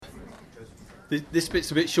This bit's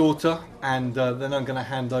a bit shorter, and then I'm going to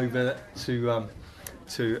hand over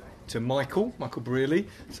to Michael Brearley.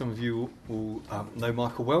 Some of you will know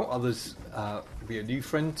Michael well, others will be a new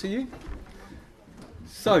friend to you.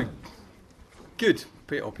 So, good.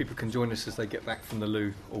 Or people can join us as they get back from the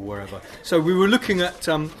loo or wherever. So we were looking at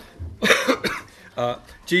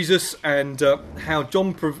Jesus and how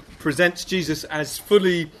John presents Jesus as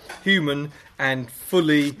fully human and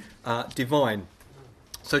fully divine.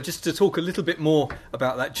 So just to talk a little bit more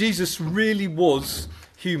about that, Jesus really was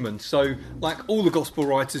human. So like all the gospel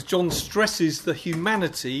writers, John stresses the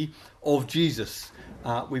humanity of Jesus.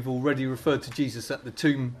 We've already referred to Jesus at the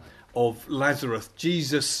tomb of Lazarus.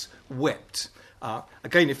 Jesus wept.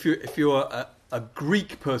 Again, if you're a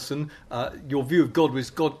Greek person, your view of God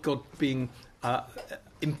was God being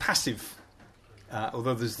impassive.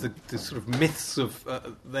 Although there's the sort of myths of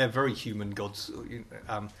they're very human gods,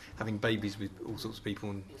 having babies with all sorts of people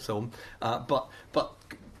and so on. But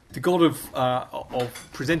the God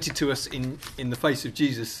of presented to us in the face of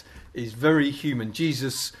Jesus is very human.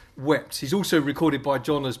 Jesus wept. He's also recorded by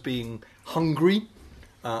John as being hungry,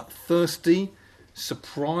 thirsty,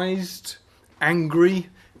 surprised, angry,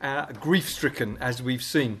 grief-stricken, as we've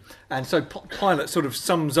seen. And so Pilate sort of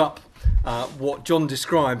sums up what John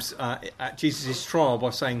describes at Jesus' trial by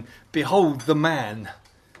saying, "Behold the man."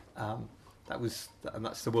 And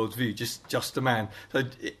that's the world's view, just a man. So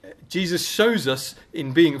Jesus shows us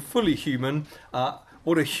in being fully human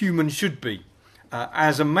what a human should be.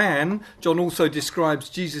 As a man, John also describes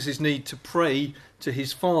Jesus' need to pray to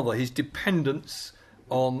his Father, his dependence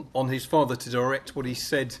on his Father to direct what he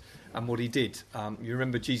said and what he did. You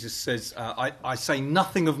remember Jesus says, I say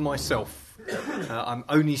nothing of myself. I'm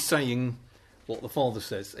only saying what the Father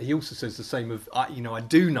says. He also says the same of, I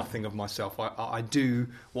do nothing of myself. I do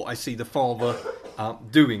what I see the Father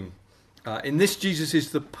doing. In this, Jesus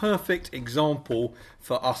is the perfect example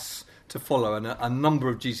for us to follow. And a number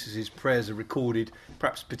of Jesus' prayers are recorded,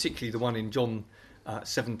 perhaps particularly the one in John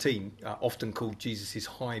 17, often called Jesus'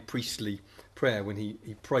 high priestly prayer, when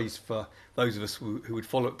he prays for those of us who would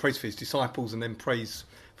follow, prays for his disciples, and then prays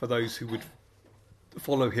for those who would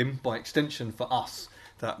follow him, by extension for us,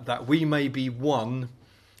 that we may be one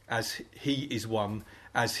as he is one,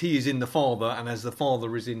 as he is in the Father and as the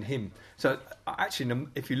Father is in him. So actually,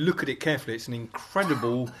 if you look at it carefully, it's an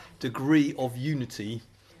incredible degree of unity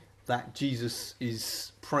that Jesus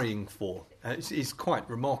is praying for. It's quite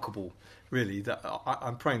remarkable, really, that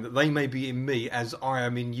I'm praying that they may be in me as I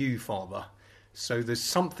am in you, Father. So there's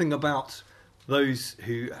something about those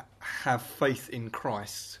who have faith in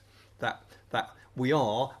Christ that we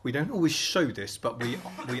don't always show this, but we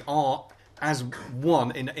are as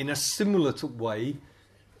one in a similar way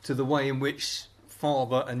to the way in which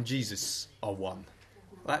Father and Jesus are one.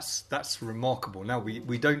 That's remarkable. Now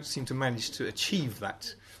we don't seem to manage to achieve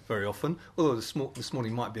that very often, although this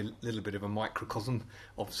morning might be a little bit of a microcosm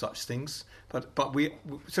of such things. But we've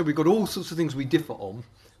got all sorts of things we differ on,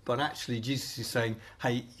 but actually Jesus is saying,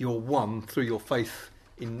 hey, you're one through your faith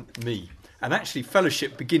in me. And actually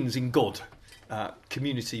fellowship begins in God.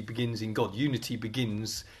 Community begins in God. Unity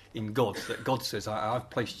begins in God. That God says, I've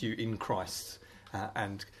placed you in Christ,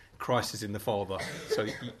 and Christ is in the Father. So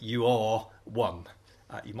you are one.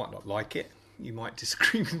 You might not like it. You might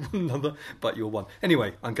disagree with one another, but you're one.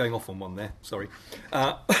 Anyway, I'm going off on one there. Sorry.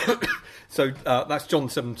 So that's John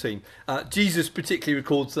 17. Jesus particularly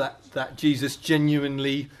records that Jesus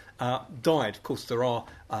genuinely died. Of course, there are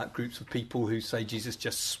groups of people who say Jesus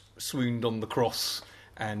just swooned on the cross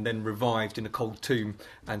and then revived in a cold tomb,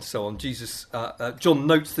 and so on. John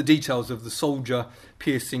notes the details of the soldier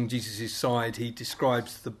piercing Jesus' side. He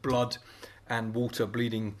describes the blood and water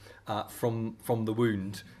bleeding from the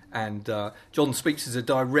wound. And John speaks as a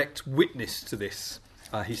direct witness to this.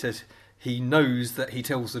 He says he knows that he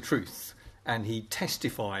tells the truth, and he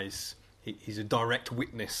testifies. He's a direct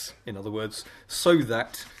witness, in other words, so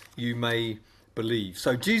that you may believe.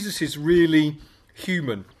 So Jesus is really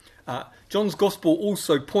human. John's Gospel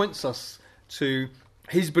also points us to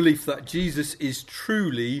his belief that Jesus is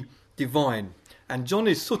truly divine. And John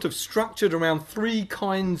is sort of structured around three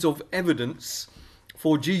kinds of evidence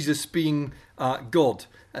for Jesus being God.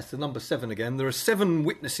 That's the number 7 again. There are 7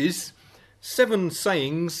 witnesses, 7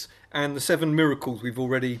 sayings, and the 7 miracles we've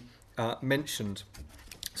already mentioned.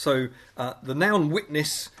 So the noun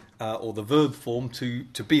witness, or the verb form to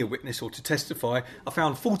be a witness or to testify, are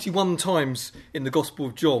found 41 times in the Gospel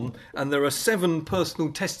of John, and there are 7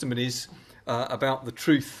 personal testimonies about the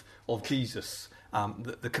truth of Jesus.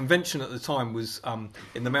 The convention at the time was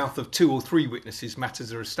in the mouth of 2 or 3 witnesses,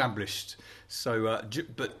 matters are established. So,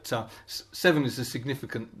 but 7 is a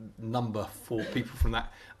significant number for people from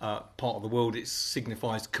that part of the world. It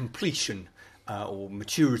signifies completion or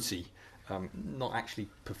maturity. Not actually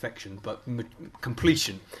perfection, but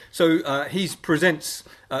completion. So he presents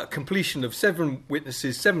completion of 7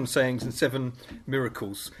 witnesses, 7 sayings, and 7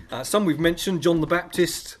 miracles. Some we've mentioned. John the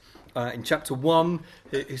Baptist in chapter 1,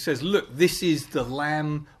 he says, "Look, this is the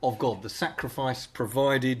Lamb of God, the sacrifice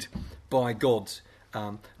provided by God."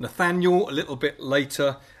 Nathaniel, a little bit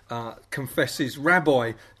later, confesses,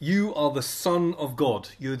 "Rabbi, you are the Son of God.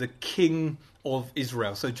 You're the King of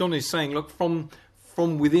Israel." So John is saying, look, from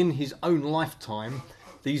within his own lifetime,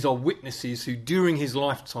 these are witnesses who during his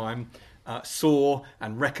lifetime saw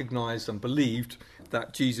and recognised and believed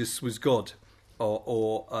that Jesus was God.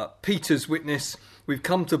 Or Peter's witness, "We've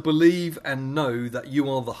come to believe and know that you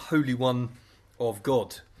are the Holy One of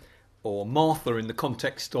God." Or Martha in the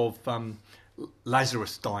context of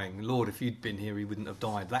Lazarus dying. "Lord, if you'd been here, he wouldn't have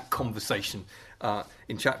died." That conversation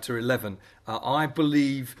in chapter 11. "I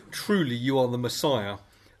believe truly you are the Messiah,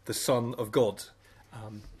 the Son of God."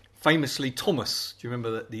 Famously, Thomas. Do you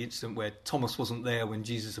remember the incident where Thomas wasn't there when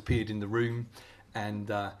Jesus appeared in the room?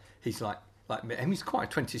 And he's like me. And he's quite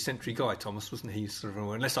a 20th century guy, Thomas, wasn't he? Sort of,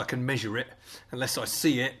 unless I can measure it, unless I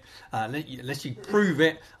see it, unless you prove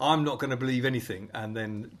it, I'm not going to believe anything. And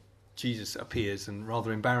then Jesus appears and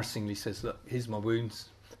rather embarrassingly says, "Look, here's my wounds.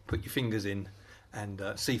 Put your fingers in and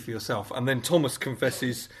see for yourself." And then Thomas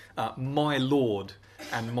confesses, "My Lord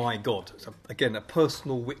and my God." So again, a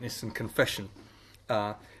personal witness and confession.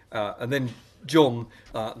 And then John,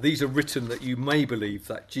 "These are written that you may believe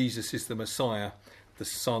that Jesus is the Messiah, the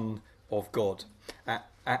Son of God."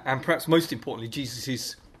 And perhaps most importantly,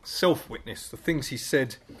 Jesus' self-witness, the things he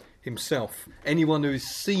said himself. "Anyone who has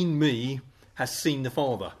seen me has seen the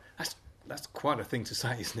Father." That's quite a thing to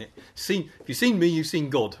say, isn't it? If you've seen me, you've seen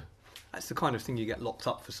God. That's the kind of thing you get locked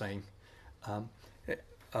up for saying.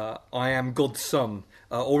 "I am God's Son."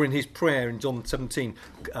 Or in his prayer in John 17,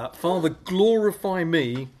 "Father, glorify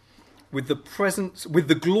me with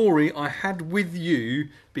the glory I had with you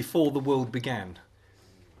before the world began."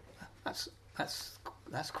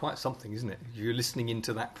 That's quite something, isn't it? You're listening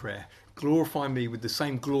into that prayer. "Glorify me with the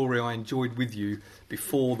same glory I enjoyed with you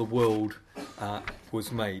before the world was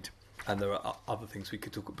made." And there are other things we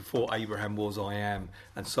could talk about. "Before Abraham was, I am,"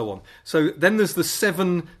 and so on. So then there's the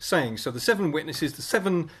 7 sayings. So the 7 witnesses, the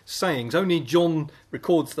 7 sayings. Only John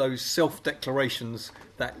records those self-declarations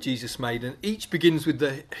that Jesus made. And each begins with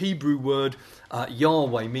the Hebrew word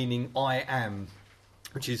Yahweh, meaning "I am,"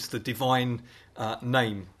 which is the divine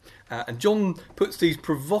name. And John puts these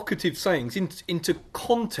provocative sayings into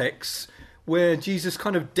contexts where Jesus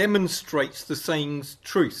kind of demonstrates the saying's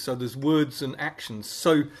truth. So there's words and actions.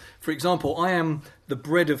 So, for example, "I am the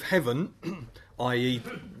bread of heaven," i.e.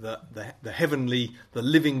 the heavenly, the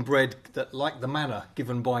living bread that, like the manna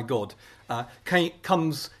given by God,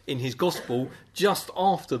 comes in his gospel just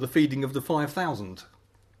after the feeding of the 5,000.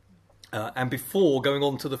 And before going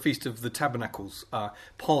on to the Feast of the Tabernacles,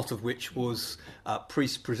 part of which was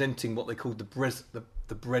priests presenting what they called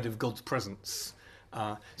the bread of God's presence.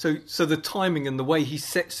 So the timing and the way he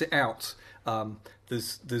sets it out,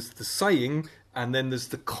 there's the saying, and then there's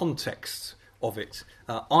the context of it.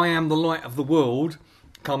 "I am the light of the world"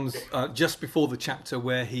 comes just before the chapter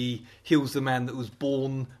where he heals the man that was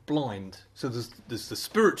born blind. So there's the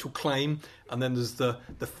spiritual claim, and then there's the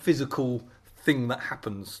physical thing that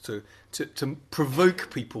happens to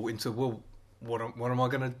provoke people into, well, what am I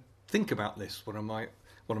going to think about this? What am I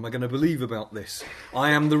going to believe about this?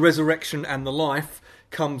 "I am the resurrection and the life"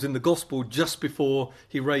 comes in the gospel just before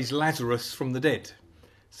he raised Lazarus from the dead.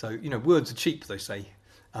 So, words are cheap, they say,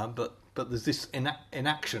 but there's this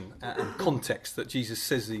inaction and context that Jesus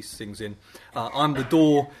says these things in. "I'm the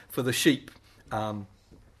door for the sheep."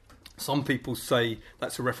 Some people say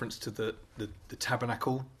that's a reference to the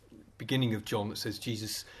tabernacle, beginning of John, that says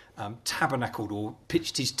Jesus tabernacled or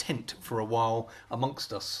pitched his tent for a while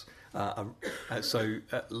amongst us.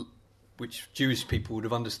 Which Jewish people would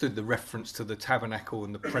have understood the reference to the tabernacle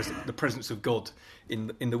and the presence of God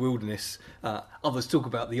in the wilderness. Others talk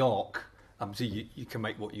about the ark. So you can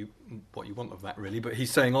make what you want of that, really. But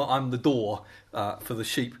he's saying, "I'm the door for the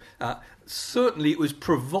sheep." Certainly, it was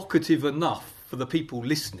provocative enough for the people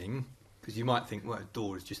listening, because you might think, well, a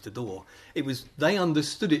door is just a door. They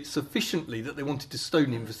understood it sufficiently that they wanted to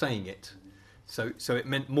stone him for saying it. So it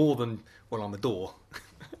meant more than, well, I'm a door.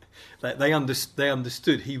 They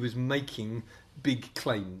understood he was making big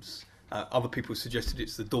claims. Other people suggested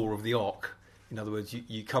it's the door of the ark. In other words,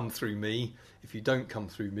 you come through me. If you don't come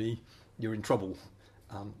through me, you're in trouble.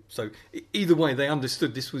 So either way, they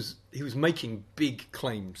understood he was making big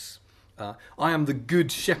claims. I am the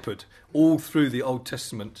good shepherd. All through the Old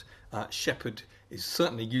Testament, shepherd is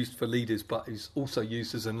certainly used for leaders, but is also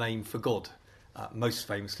used as a name for God. Most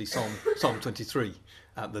famously, Psalm 23,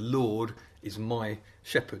 the Lord is my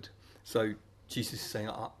shepherd. So Jesus is saying,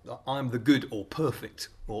 I am the good or perfect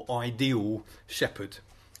or ideal shepherd.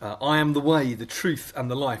 I am the way, the truth,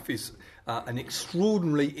 and the life is an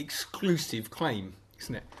extraordinarily exclusive claim,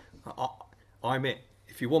 isn't it? I'm it.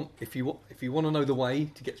 If you want to know the way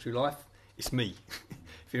to get through life, it's me.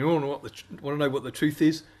 If you want to know what the truth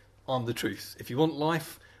is, I'm the truth. If you want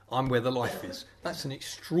life, I'm where the life is. That's an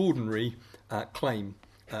extraordinary claim.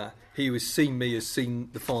 He who has seen me has seen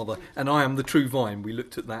the Father, and I am the true vine. We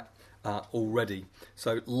looked at that already.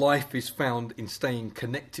 So life is found in staying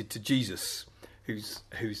connected to Jesus, who's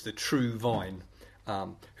the true vine,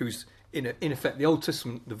 who's in effect, the Old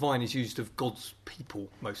Testament, the vine is used of God's people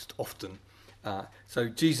most often. So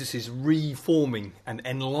Jesus is reforming and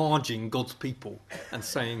enlarging God's people and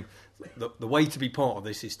saying the way to be part of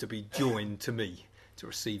this is to be joined to me, to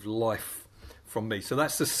receive life from me. So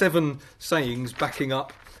that's the 7 sayings backing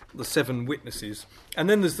up the 7 witnesses. And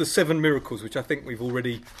then there's the 7 miracles, which I think we've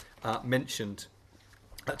already mentioned.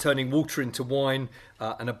 Turning water into wine,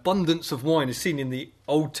 an abundance of wine is seen in the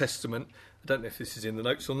Old Testament. I don't know if this is in the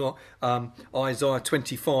notes or not. Isaiah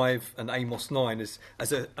 25 and Amos 9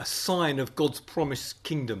 as a sign of God's promised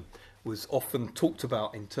kingdom was often talked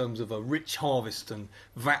about in terms of a rich harvest and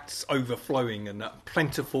vats overflowing and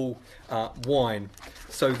plentiful wine.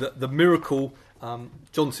 So that the miracle,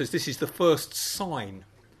 John says, this is the first sign.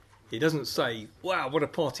 He doesn't say, wow, what a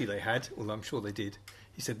party they had, although I'm sure they did.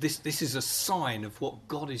 He said, this is a sign of what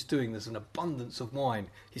God is doing. There's an abundance of wine.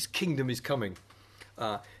 His kingdom is coming.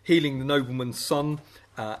 Healing the nobleman's son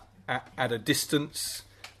at a distance,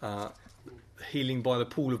 healing by the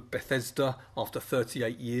pool of Bethesda after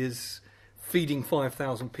 38 years, feeding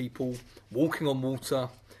 5,000 people, walking on water,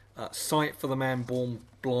 sight for the man born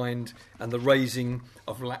blind, and the raising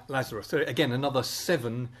of Lazarus. So again, another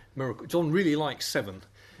 7 miracles. John really likes 7.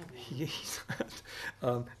 Be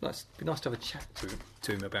nice to have a chat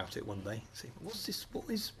to him about it one day. See, what's this?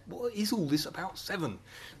 What is all this about 7?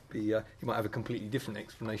 He might have a completely different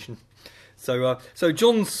explanation. So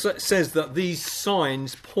John says that these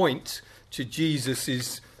signs point to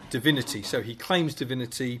Jesus' divinity. So he claims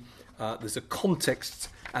divinity. There's a context,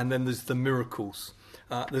 and then there's the miracles.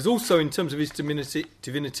 There's also, in terms of his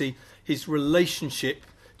divinity, his relationship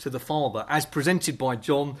to the Father. As presented by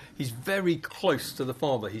John, he's very close to the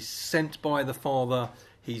Father. He's sent by the Father.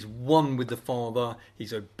 He's one with the Father.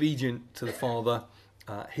 He's obedient to the Father.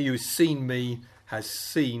 He who has seen me has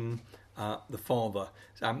seen the Father.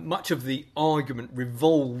 Much of the argument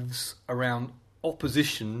revolves around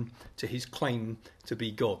opposition to his claim to be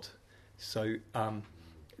God. So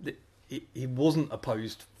he wasn't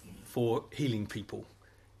opposed for healing people.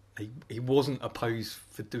 He wasn't opposed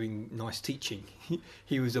for doing nice teaching.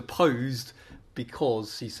 He was opposed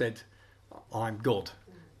because he said, I'm God.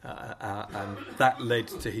 And that led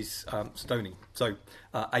to his stoning. So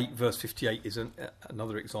 8 verse 58 is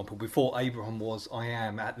another example. Before Abraham was, I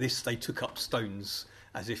am. At this they took up stones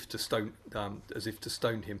as if to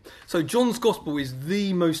stone him. So John's gospel is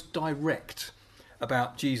the most direct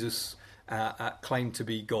about Jesus' claim to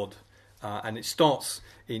be God. And it starts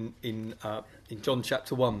in John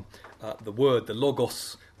chapter 1. The word, the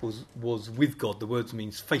logos, was with God. The word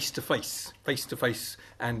means face to face,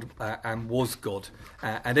 and was God.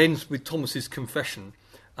 And ends with Thomas's confession,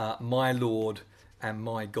 my Lord and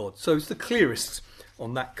my God. So it's the clearest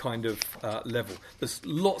on that kind of level. There's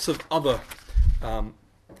lots of other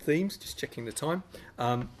themes, just checking the time.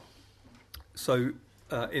 In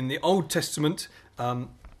the Old Testament,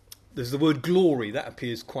 there's the word glory. That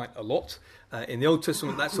appears quite a lot. In the Old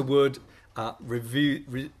Testament, that's a word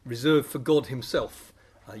reserved for God himself,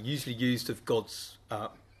 usually used of God's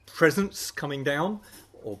presence coming down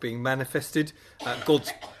or being manifested,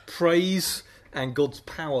 God's praise and God's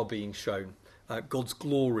power being shown, God's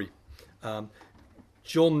glory.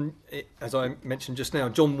 John, as I mentioned just now,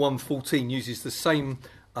 John 1:14 uses the same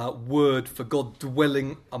word for God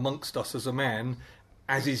dwelling amongst us as a man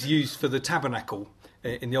as is used for the tabernacle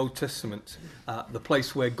in the Old Testament, the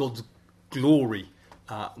place where God's glory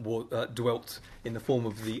dwelt in the form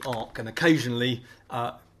of the ark, and occasionally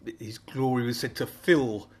his glory was said to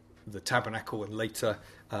fill the tabernacle and later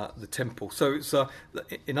the temple. So it's,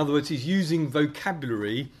 in other words, he's using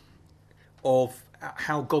vocabulary of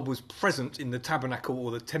how God was present in the tabernacle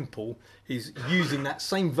or the temple. He's using that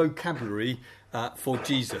same vocabulary for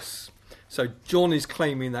Jesus. So John is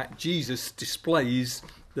claiming that Jesus displays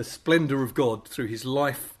the splendour of God through his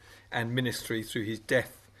life and ministry, through his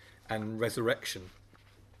death and resurrection.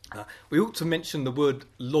 We ought to mention the word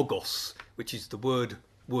logos, which is the word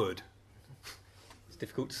word. It's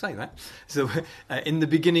difficult to say that. So in the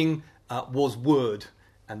beginning was Word,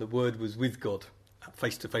 and the Word was with God,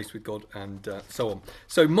 face to face with God, and so on.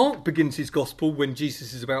 So Mark begins his gospel when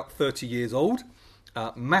Jesus is about 30 years old.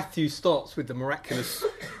 Matthew starts with the miraculous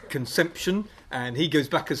conception, and he goes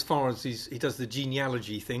back as far as he does the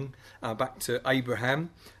genealogy thing, back to Abraham.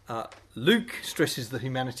 Luke stresses the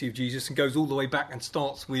humanity of Jesus and goes all the way back and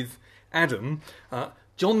starts with Adam.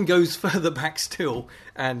 John goes further back still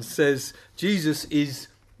and says Jesus is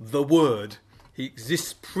the Word. He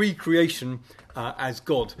exists pre-creation as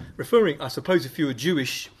God. Referring, I suppose, if you were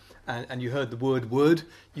Jewish and you heard the word word,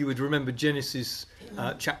 you would remember Genesis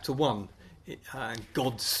chapter 1.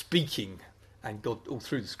 God speaking, and God all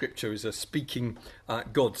through the scripture is a speaking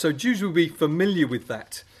God. So Jews will be familiar with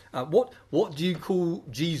that. What do you call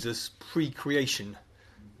Jesus pre-creation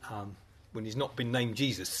when he's not been named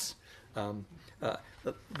Jesus?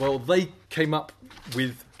 Well, they came up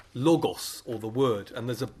with logos, or the word, and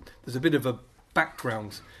there's a bit of a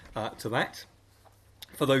background to that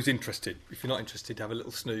for those interested. If you're not interested, have a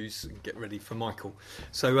little snooze and get ready for Michael.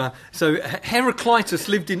 So Heraclitus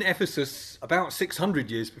lived in Ephesus about 600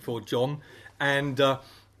 years before John, and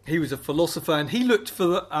he was a philosopher, and he looked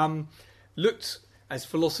as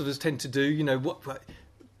philosophers tend to do. You know, what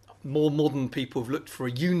more modern people have looked for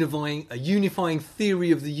a unifying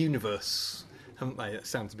theory of the universe, haven't they? That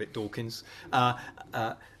sounds a bit Dawkins.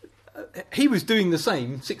 He was doing the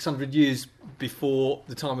same 600 years before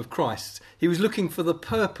the time of Christ. He was looking for the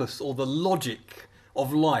purpose or the logic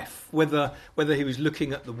of life, whether he was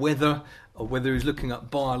looking at the weather or whether he was looking at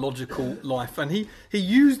biological life. And he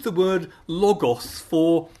used the word logos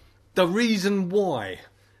for the reason why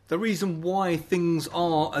things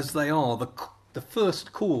are as they are, the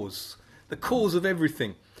first cause, the cause of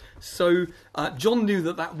everything. So John knew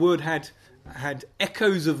that word had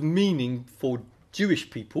echoes of meaning for Jewish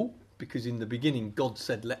people, because in the beginning God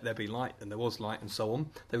said, let there be light, and there was light, and so on.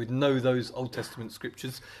 They would know those Old Testament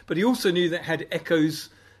scriptures. But he also knew that it had echoes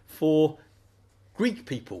for Greek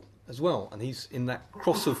people as well, and he's in that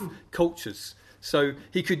cross of cultures. So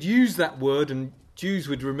he could use that word, and Jews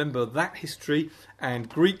would remember that history, and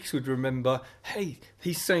Greeks would remember, hey,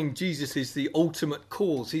 he's saying Jesus is the ultimate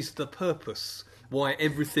cause, he's the purpose, why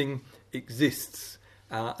everything exists.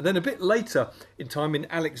 And then a bit later in time, in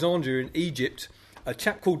Alexandria in Egypt, a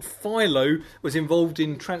chap called Philo was involved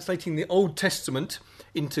in translating the Old Testament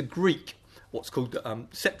into Greek, what's called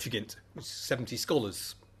Septuagint, which is 70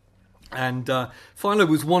 scholars. And Philo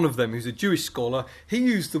was one of them, who's a Jewish scholar. He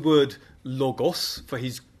used the word logos for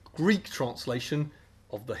his Greek translation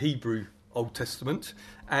of the Hebrew Old Testament.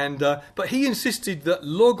 And but he insisted that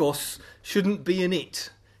logos shouldn't be an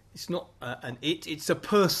it. It's not an it, it's a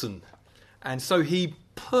person. And so he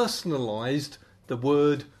personalised the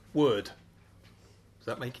word word. Is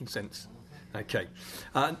that making sense? Okay.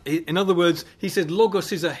 In other words, he said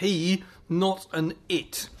logos is a he, not an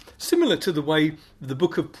it. Similar to the way the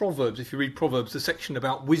book of Proverbs, if you read Proverbs, the section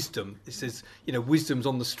about wisdom, it says, wisdom's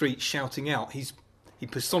on the street shouting out. He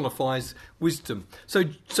personifies wisdom. So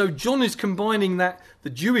John is combining the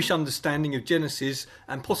Jewish understanding of Genesis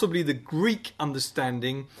and possibly the Greek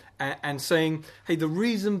understanding and saying, hey, the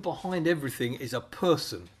reason behind everything is a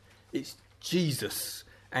person. It's Jesus.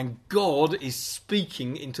 And God is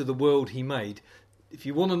speaking into the world he made. If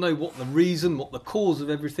you want to know what the reason, what the cause of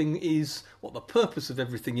everything is, what the purpose of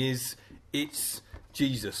everything is, it's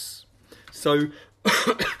Jesus. So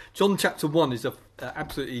John chapter 1 is a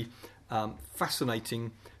absolutely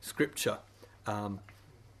fascinating scripture. Perhaps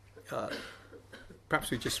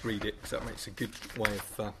we just read it, because that makes a good way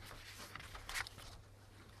of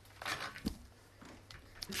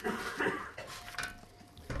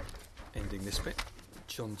ending this bit.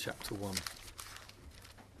 John chapter 1.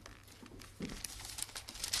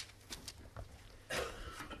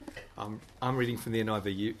 I'm reading from the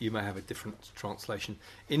NIV. You may have a different translation.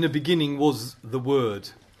 In the beginning was the Word,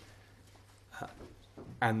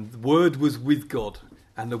 and the Word was with God,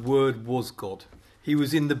 and the Word was God. He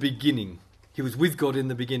was in the beginning. He was with God in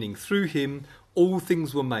the beginning. Through him all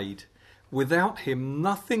things were made. Without him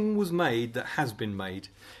nothing was made that has been made.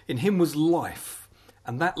 In him was life,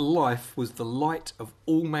 and that life was the light of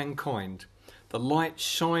all mankind. The light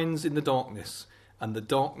shines in the darkness, and the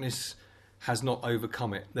darkness has not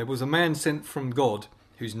overcome it. There was a man sent from God,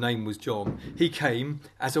 whose name was John. He came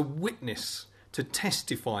as a witness to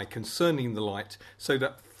testify concerning the light, so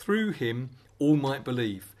that through him all might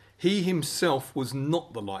believe. He himself was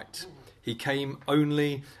not the light. He came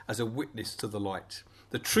only as a witness to the light.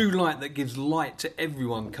 the true light that gives light to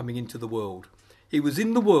everyone coming into the world. He was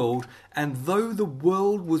in the world, and though the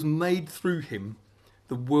world was made through him,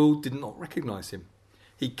 the world did not recognize him.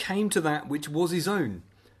 He came to that which was his own,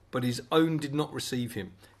 but his own did not receive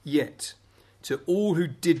him. Yet, to all who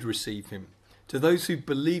did receive him, to those who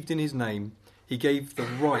believed in his name, he gave the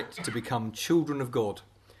right to become children of God,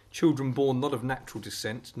 children born not of natural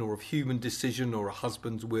descent, nor of human decision or a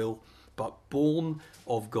husband's will, but born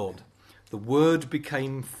of God. The Word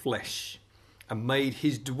became flesh and made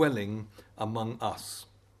his dwelling among us.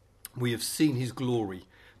 We have seen his glory,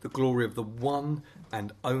 the glory of the one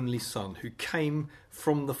and only Son, who came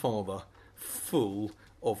from the Father, full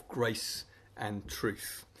of grace and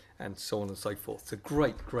truth, and so on and so forth. It's a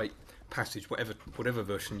great, great passage, whatever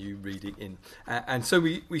version you read it in. And so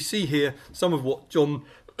we see here some of what John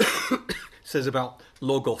says about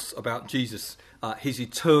Logos, about Jesus, his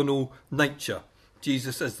eternal nature.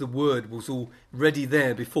 Jesus as the Word was already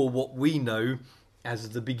there before what we know as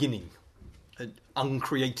the beginning, an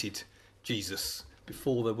uncreated Jesus,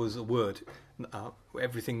 before there was a Word.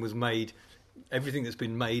 Everything was made, everything that's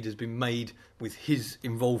been made has been made with his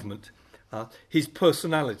involvement. His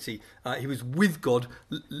personality, he was with God,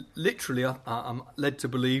 literally, I'm led to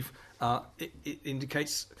believe, it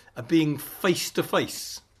indicates a being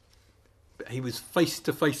face-to-face. He was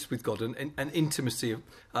face-to-face with God, an intimacy,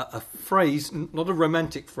 a phrase, not a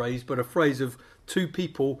romantic phrase, but a phrase of two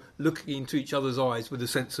people looking into each other's eyes with a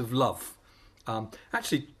sense of love.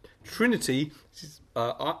 Actually, Trinity,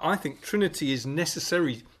 I think Trinity is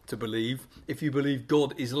necessary to believe if you believe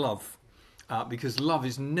God is love, because love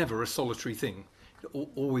is never a solitary thing. It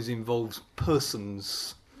always involves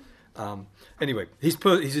persons. Anyway, his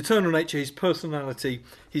eternal nature, his personality,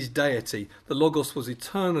 his deity. The Logos was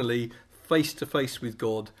eternally face-to-face with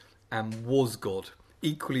God and was God,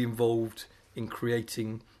 equally involved in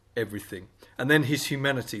creating everything. And then his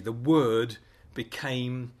humanity. The Word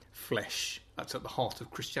became flesh. That's at the heart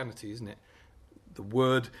of Christianity, isn't it? The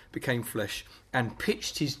Word became flesh and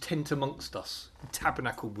pitched his tent amongst us,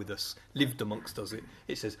 tabernacled with us, lived amongst us.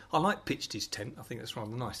 It says, I like pitched his tent. I think that's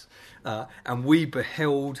rather nice. And we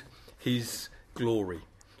beheld his glory.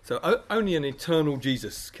 So only an eternal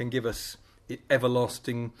Jesus can give us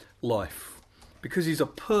everlasting life. Because he's a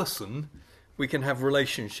person, we can have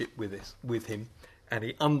relationship with him, and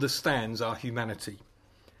he understands our humanity.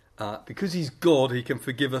 Because he's God, he can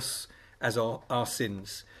forgive us as our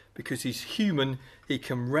sins. Because he's human, he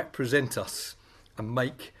can represent us and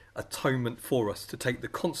make atonement for us, to take the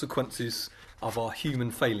consequences of our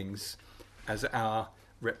human failings as our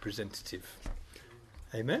representative.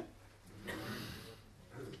 Amen?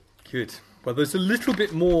 Good. Well, there's a little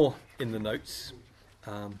bit more in the notes,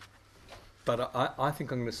 but I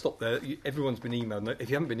think I'm going to stop there. Everyone's been emailed. If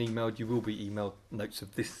you haven't been emailed, you will be emailed notes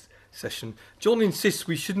of this session. John insists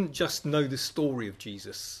we shouldn't just know the story of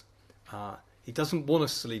Jesus. He doesn't want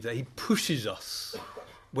us to leave that. He pushes us,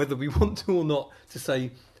 whether we want to or not, to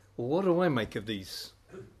say, well, what do I make of these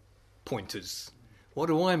pointers? What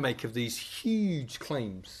do I make of these huge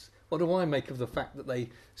claims? What do I make of the fact that they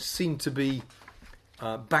seem to be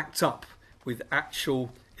backed up with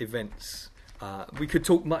actual events? We could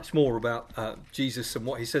talk much more about Jesus and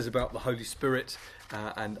what he says about the Holy Spirit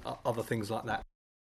and other things like that.